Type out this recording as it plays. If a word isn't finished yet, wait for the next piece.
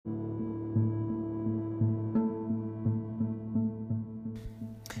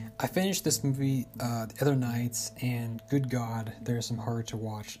I finished this movie the other night, and good God, there's some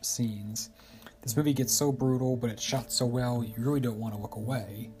hard-to-watch scenes. This movie gets so brutal, but it's shot so well, you really don't want to look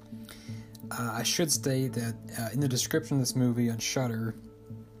away. I should state that in the description of this movie on Shudder,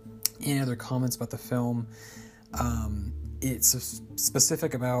 and other comments about the film, it's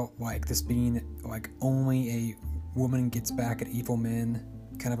specific about like this being like only a woman gets back at evil men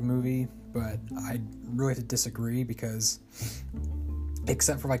kind of a movie, but I really have to disagree because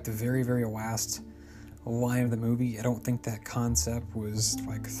except for like the very, very last line of the movie, I don't think that concept was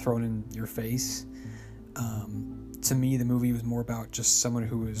like thrown in your face. To me, the movie was more about just someone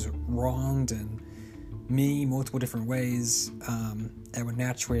who was wronged in many multiple different ways, and would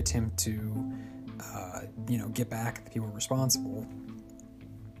naturally attempt to get back at the people responsible.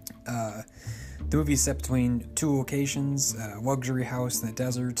 The movie is set between two locations, a luxury house in the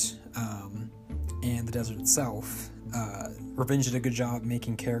desert, and the desert itself. Revenge did a good job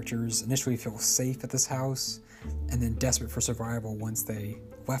making characters initially feel safe at this house, and then desperate for survival once they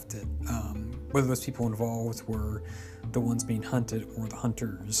left it. Whether those people involved were the ones being hunted or the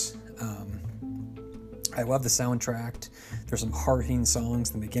hunters. I love the soundtrack. There's some hard-hitting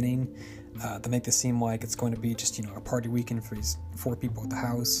songs in the beginning that make this seem like it's going to be just a party weekend for these 4 people at the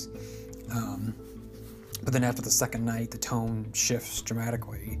house. But then after the second night, the tone shifts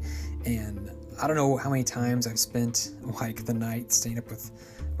dramatically, and I don't know how many times I've spent like the night staying up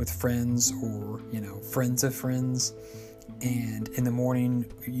with friends or friends of friends, and in the morning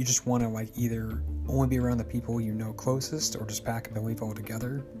you just want to like either only be around the people closest or just pack up and leave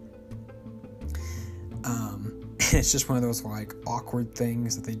altogether. It's just one of those like awkward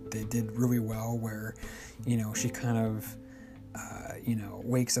things that they did really well, where she kind of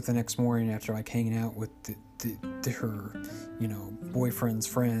wakes up the next morning after like hanging out with her boyfriend's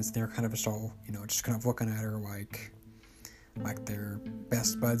friends. They're kind of just all just kind of looking at her like they're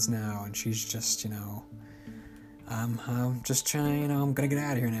best buds now, and she's just I'm just trying, I'm gonna get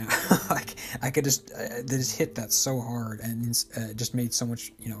out of here now. Like I could just they just hit that so hard, and it just made so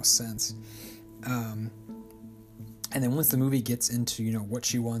much sense. And then once the movie gets into, what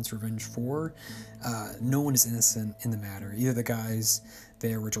she wants revenge for, no one is innocent in the matter. Either the guys,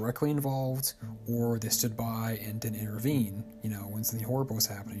 they were directly involved, or they stood by and didn't intervene, when something horrible was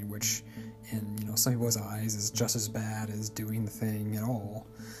happening, which in, some people's eyes is just as bad as doing the thing at all.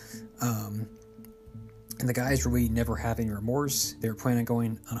 And the guys really never have any remorse. They were planning on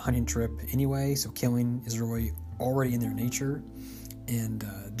going on a hunting trip anyway, so killing is really already in their nature. And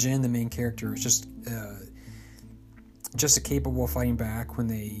Jen, the main character, is just capable of fighting back when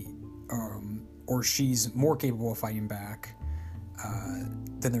they, or she's more capable of fighting back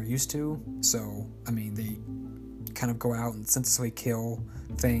than they're used to. So, I mean, they kind of go out and senselessly kill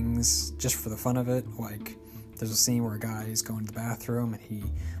things just for the fun of it. Like, there's a scene where a guy is going to the bathroom and he,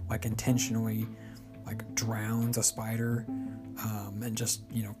 like, intentionally, like, drowns a spider, and just,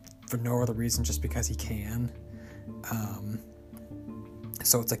 for no other reason, just because he can.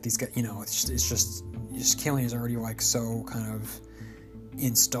 So it's like these guys, it's just killing is already like so kind of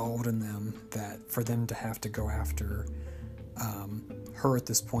installed in them that for them to have to go after her at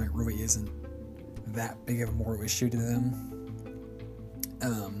this point really isn't that big of a moral issue to them.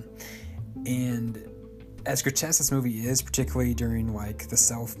 And as grotesque this movie is, particularly during like the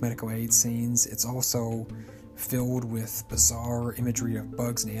self-medical aid scenes, it's also filled with bizarre imagery of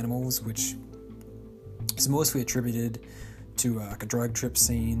bugs and animals, which is mostly attributed to like a drug trip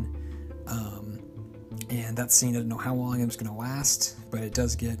scene, and that scene, I don't know how long it was going to last, but it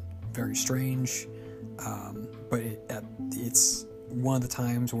does get very strange. But it's one of the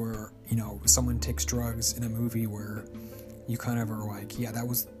times where someone takes drugs in a movie where you kind of are like, yeah, that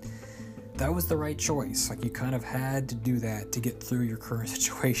was the right choice. Like, you kind of had to do that to get through your current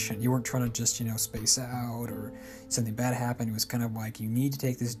situation. You weren't trying to just space out or something bad happened. It was kind of like, you need to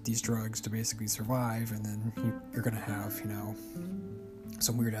take these drugs to basically survive, and then you're gonna have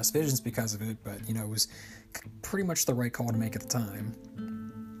some weird ass visions because of it. But it was pretty much the right call to make at the time.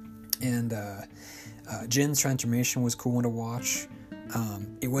 And Jen's transformation was cool to watch.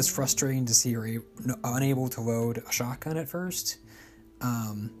 It was frustrating to see her unable to load a shotgun at first,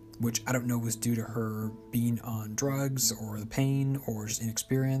 which I don't know was due to her being on drugs or the pain or just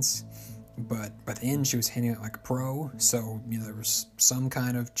inexperience. But by the end, she was handling it like a pro, so there was some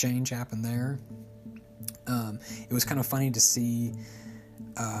kind of change happen there. It was kind of funny to see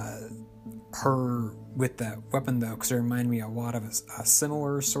her with that weapon, though, because it reminded me a lot of a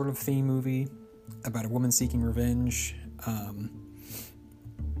similar sort of theme movie about a woman seeking revenge,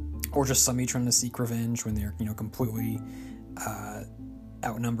 or just somebody trying to seek revenge when they're completely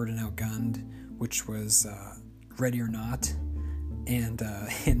outnumbered and outgunned, which was Ready or Not. And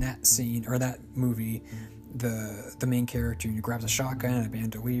in that scene, or that movie, the main character grabs a shotgun and a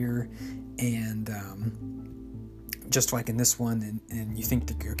bandolier, and just like in this one, and you think,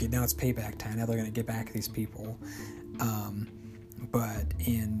 okay, now it's payback time, now they're going to get back at these people. But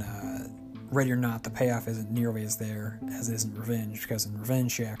in Ready or Not, the payoff isn't nearly as there as it is in Revenge, because in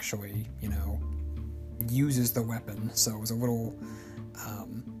Revenge she actually, uses the weapon, so it was a little,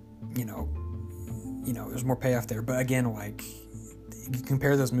 there's more payoff there. But again, like, you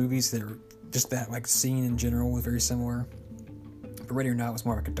compare those movies, they're just that, like, scene in general was very similar. But Ready or Not was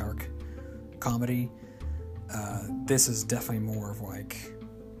more like a dark comedy. This is definitely more of like,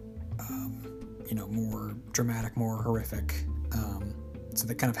 more dramatic, more horrific. So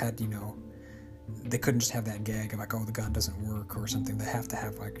they kind of had, they couldn't just have that gag of like, oh, the gun doesn't work or something. They have to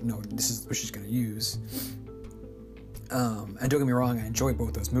have like, no, this is what she's going to use. And don't get me wrong, I enjoy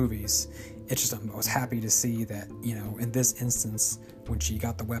both those movies. It's just I was happy to see that, in this instance, when she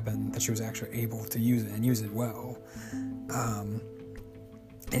got the weapon, that she was actually able to use it and use it well.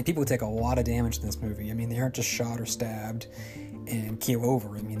 And people take a lot of damage in this movie. I mean, they aren't just shot or stabbed and keel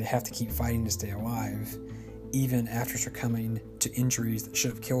over. I mean, they have to keep fighting to stay alive, even after succumbing to injuries that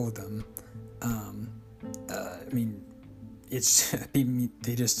should have killed them. I mean, it's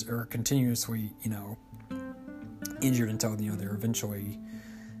they just are continuously, injured until they're eventually,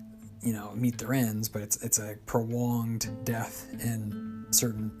 meet their ends. But it's a prolonged death in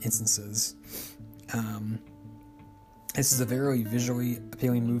certain instances. This is a very visually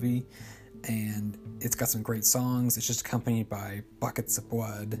appealing movie, and it's got some great songs. It's just accompanied by buckets of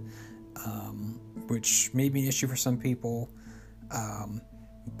blood, which may be an issue for some people,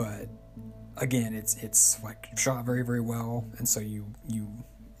 but again, it's like shot very, very well, and so you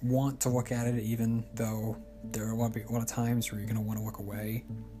want to look at it, even though there are a lot of times where you're going to want to look away.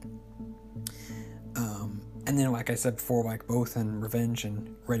 And then, like I said before, like both in Revenge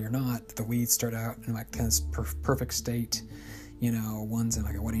and Ready or Not, the leads start out in like kind of perfect state. One's in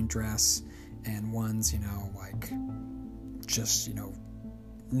like a wedding dress, and one's, like just, no,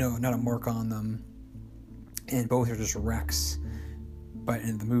 not a mark on them. And both are just wrecks, but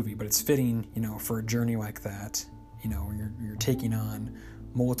in the movie. But it's fitting, for a journey like that. You're taking on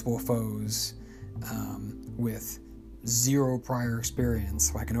multiple foes with zero prior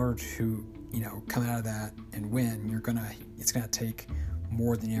experience. Like, in order to come out of that and win, it's gonna take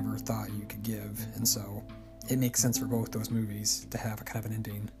more than you ever thought you could give. And so it makes sense for both those movies to have a kind of an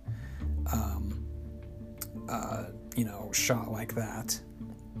ending, shot like that.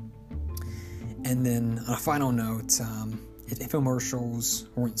 And then on a final note, if infomercials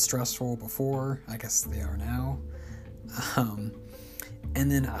weren't stressful before, I guess they are now. And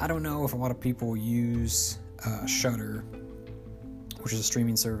then I don't know if a lot of people use Shudder, which is a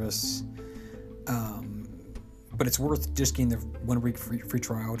streaming service. But it's worth just getting the 1 week free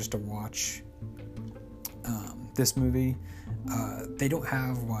trial just to watch this movie. They don't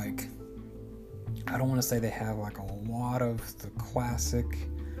have like, I don't want to say they have like a lot of the classic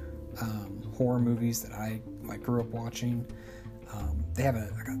horror movies that I like grew up watching. They have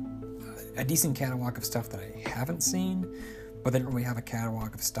a decent catalog of stuff that I haven't seen, but they don't really have a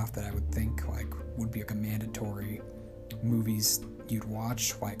catalog of stuff that I would think like would be like a mandatory movies you'd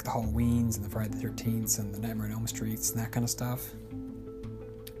watch, like the Halloweens and the Friday the 13th and the Nightmare on Elm Streets and that kind of stuff.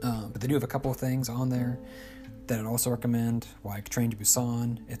 But they do have a couple of things on there that I'd also recommend, like Train to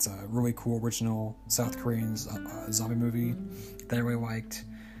Busan. It's a really cool original South Korean zombie movie that I really liked.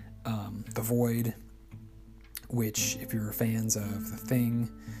 The Void, which if you're fans of The Thing,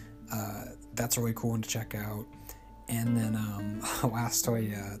 that's a really cool one to check out. And then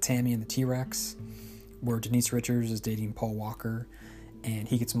lastly, Tammy and the T-Rex, where Denise Richards is dating Paul Walker, and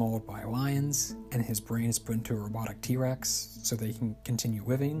he gets mauled by lions, and his brain is put into a robotic T-Rex so they can continue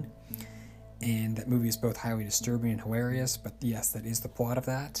living. And that movie is both highly disturbing and hilarious, but yes, that is the plot of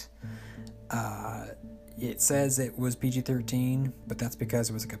that. It says it was PG-13, but that's because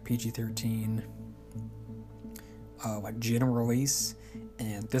it was like a PG-13 like general release,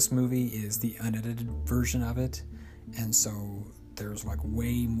 and this movie is the unedited version of it, and so there's like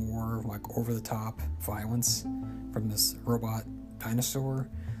way more like over-the-top violence from this robot dinosaur.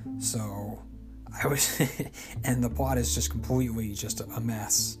 So I was and the plot is just completely just a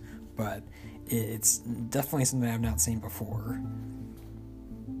mess, but it's definitely something I've not seen before.